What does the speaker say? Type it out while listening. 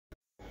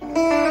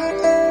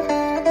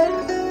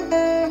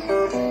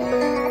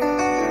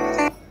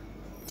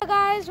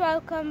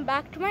welcome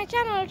back to my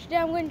channel. Today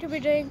I'm going to be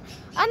doing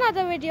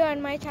another video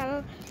on my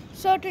channel.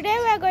 So today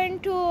we are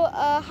going to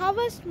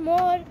harvest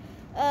more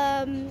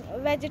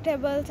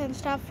vegetables and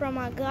stuff from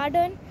our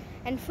garden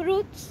and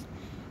fruits.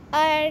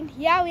 And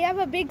yeah, we have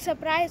a big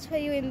surprise for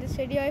you in this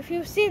video. If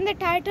you've seen the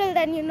title,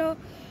 then you know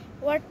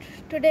what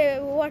we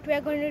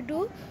are going to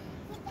do.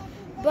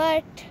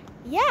 But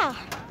yeah,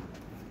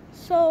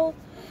 so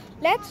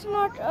let's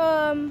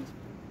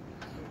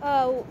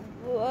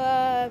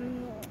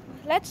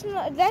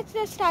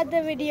just start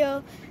the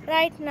video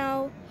right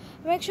now.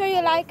 Make sure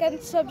you like and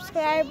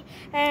subscribe,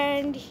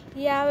 and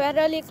yeah, we're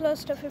really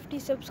close to 50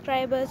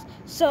 subscribers,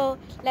 so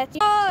let's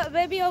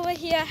baby over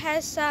here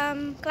has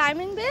some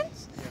climbing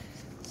beans,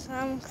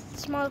 some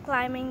small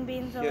climbing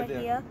beans over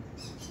here.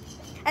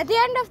 At the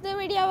end of the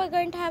video we're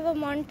going to have a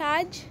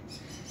montage,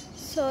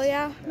 so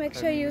yeah, make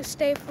sure you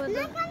stay for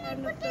the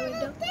end of the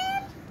video.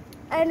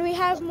 And we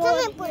have more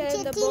here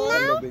in the bowl.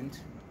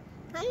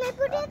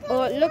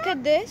 Oh, look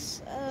at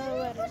this.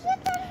 Where is it?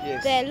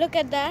 Yes. There, look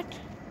at that.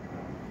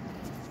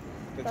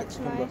 That's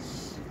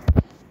nice.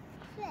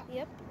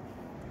 Yep.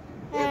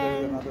 Yeah,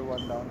 there's another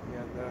one down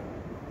here. The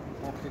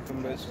more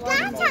cucumbers.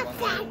 That's a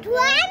fat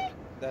one.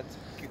 That's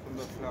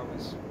cucumber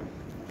flowers.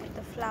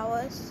 The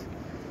flowers.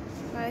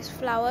 Nice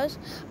flowers.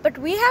 But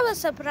we have a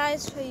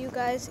surprise for you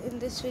guys in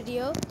this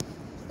video.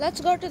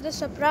 Let's go to the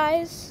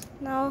surprise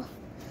now.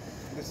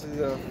 This is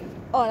a...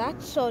 Oh,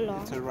 that's so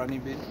long. It's a runny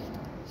bean.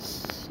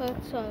 So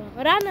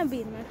Rana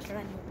bean, not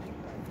runny bean.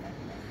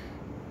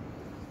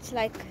 It's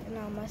like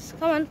enormous.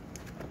 Come on,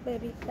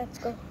 baby, let's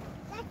go.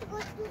 Let's go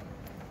to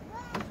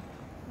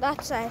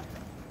That side.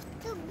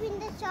 to bring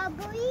the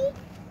strawberry.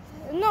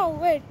 No,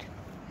 wait.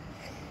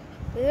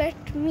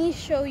 Let me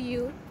show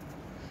you.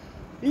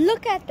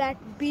 Look at that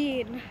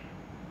bean.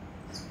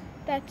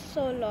 That's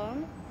so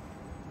long.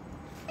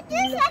 It's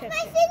just Look like at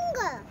my it.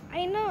 finger.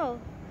 I know.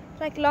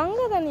 It's like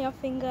longer than your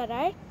finger,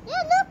 right?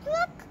 Yeah,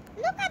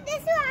 look at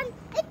this one.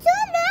 It's so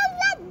long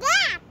like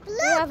that. We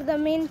Look. have the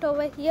mint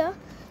over here.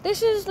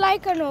 This is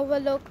like an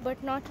overlook,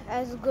 but not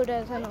as good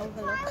as an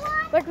overlook.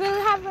 But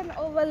we'll have an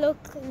overlook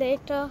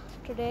later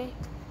today.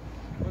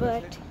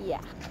 But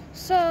yeah.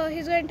 So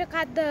he's going to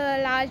cut the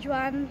large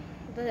one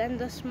and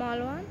the small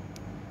one.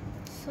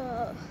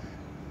 So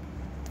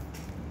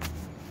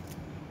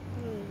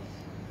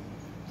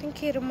I think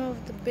he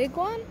removed the big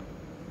one.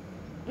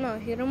 No,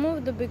 he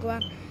removed the big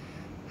one.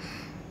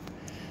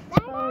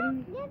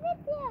 Give it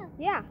here.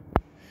 Yeah.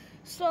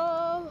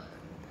 So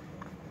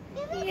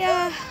Give it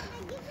yeah. here.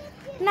 Give it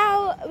here.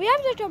 Now we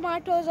have the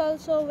tomatoes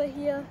also over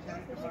here,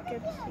 as you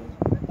can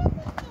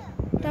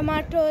see.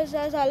 Tomatoes,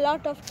 there's a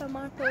lot of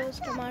tomatoes.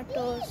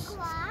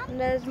 And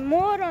there's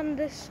more on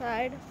this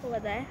side over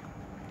there.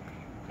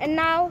 And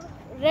now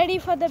ready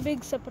for the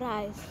big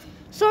surprise.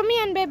 So me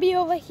and baby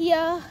over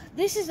here,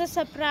 this is a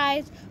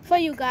surprise for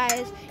you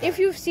guys. If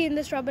you've seen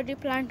the strawberry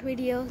plant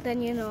video,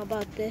 then you know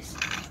about this.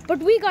 But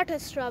we got a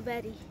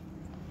strawberry.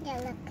 Yeah,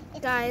 look.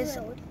 It's Guys,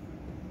 blue.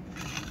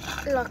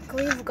 look,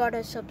 we've got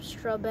a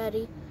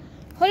strawberry.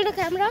 Hold the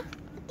camera.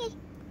 Okay.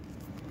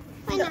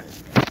 Why not?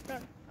 No.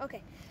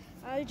 Okay,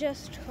 I'll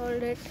just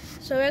hold it.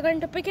 So we're going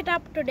to pick it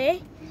up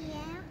today.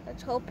 Yeah.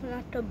 Let's hope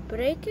not to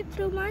break it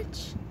too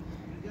much.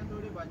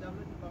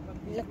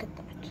 Look at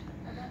that.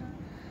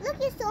 Look,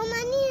 there's so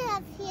many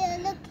up here.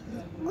 Look,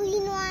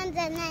 green ones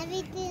and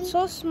everything.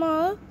 So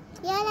small.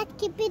 Yeah, let's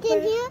keep it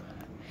in here.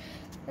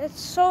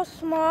 It's so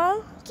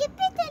small. Keep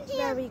it in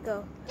There here. we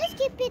go. Just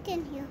keep it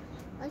in here.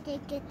 I'll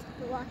take it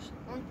to wash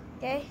and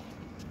Okay.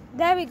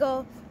 There we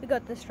go. We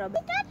got the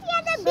strawberry. we got the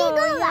other So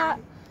bigger yeah,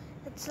 one.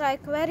 it's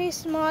like very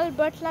small,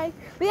 but like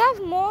we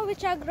have more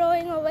which are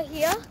growing over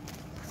here.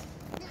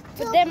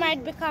 But they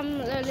might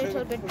become a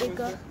little bit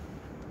bigger.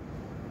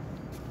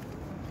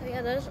 So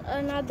yeah, there's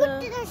another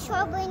Put the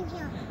strawberry in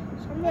here.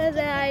 somewhere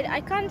there.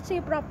 I can't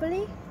see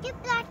properly.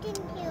 Keep that in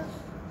here.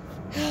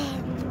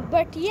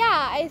 But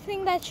yeah, I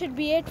think that should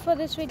be it for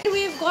this video.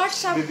 We've got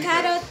some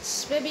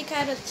carrots, baby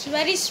carrots,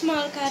 very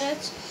small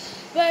carrots.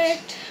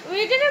 But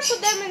we didn't put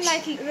them in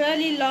like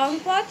really long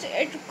pots.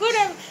 It could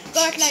have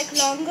got like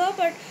longer,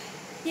 but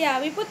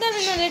yeah, we put them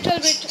in a little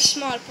bit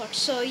small pot.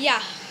 So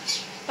yeah,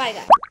 bye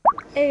guys.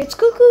 It's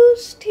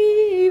Cuckoo's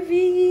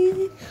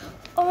TV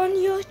on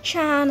your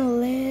channel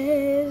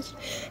list.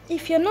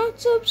 If you're not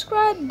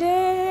subscribed,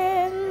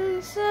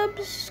 then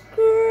subscribe.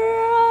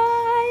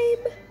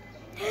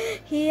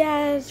 He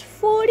has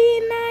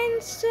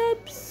 49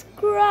 subscribers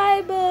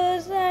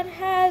and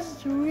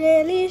has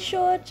really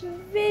short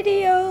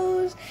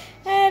videos.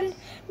 And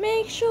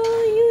make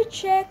sure you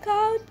check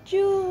out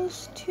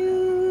Jules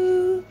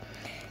too.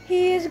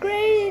 He is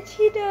great.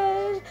 He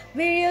does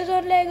videos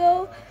on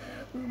Lego,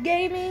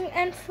 gaming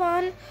and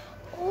fun,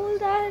 all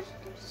that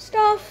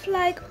stuff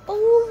like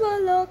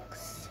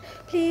overlooks.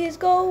 Please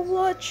go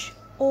watch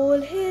all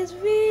his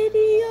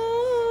videos.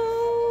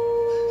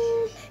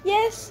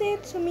 Yes,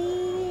 it's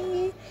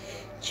me,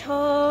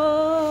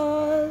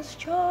 Charles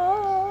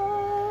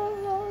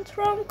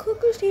from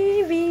Cuckoo's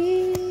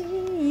TV.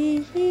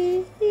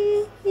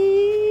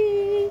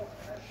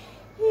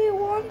 He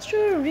wants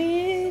to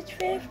reach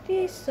 50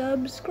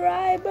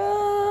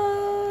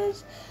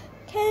 subscribers.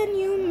 Can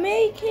you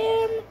make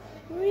him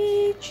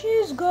reach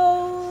his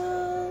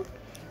goal?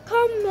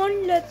 Come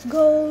on, let's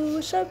go.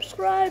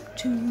 Subscribe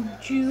to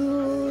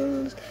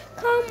Jules.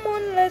 Come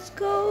on, let's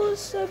go.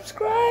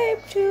 Subscribe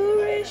to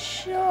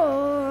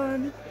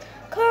Rishon.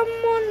 Come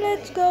on,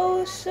 let's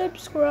go.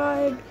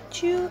 Subscribe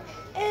to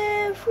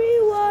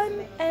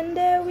everyone. And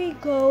there we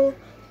go.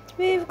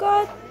 We've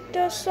got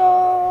the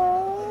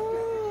song.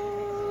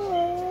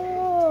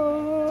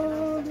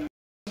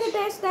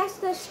 That's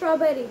the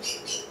strawberry.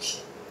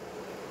 Is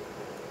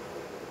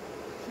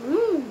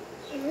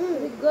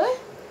it good?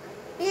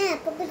 Yeah,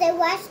 because I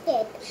washed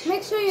it.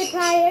 Make sure you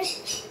try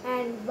it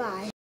and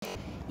bye.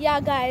 Yeah,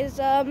 guys,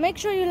 make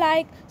sure you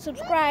like,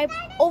 subscribe.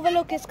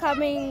 Overlook is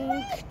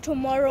coming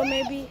tomorrow,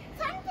 maybe.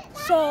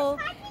 So,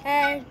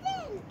 and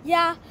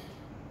yeah,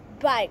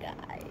 bye,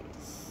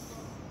 guys.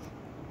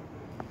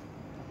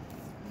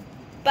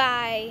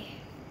 Bye,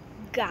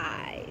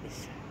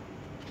 guys.